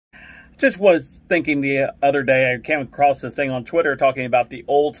Just was thinking the other day, I came across this thing on Twitter talking about the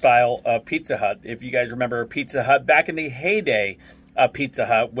old style of Pizza Hut. If you guys remember Pizza Hut back in the heyday of Pizza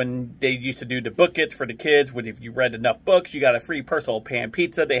Hut, when they used to do the book it for the kids, when if you read enough books, you got a free personal pan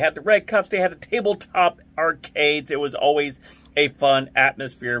pizza. They had the red cups, they had the tabletop arcades. It was always a fun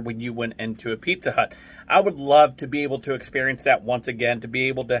atmosphere when you went into a Pizza Hut. I would love to be able to experience that once again, to be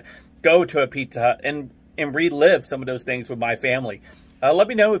able to go to a Pizza Hut and relive some of those things with my family. Let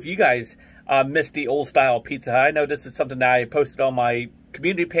me know if you guys missed the old style Pizza Hut. I know this is something that I posted on my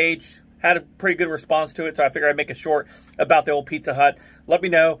community page. Had a pretty good response to it, so I figured I'd make a short about the old Pizza Hut. Let me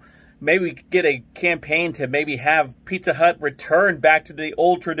know. Maybe we could get a campaign to maybe have Pizza Hut return back to the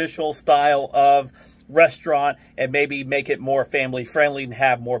old traditional style of restaurant and maybe make it more family friendly and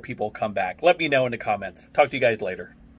have more people come back. Let me know in the comments. Talk to you guys later.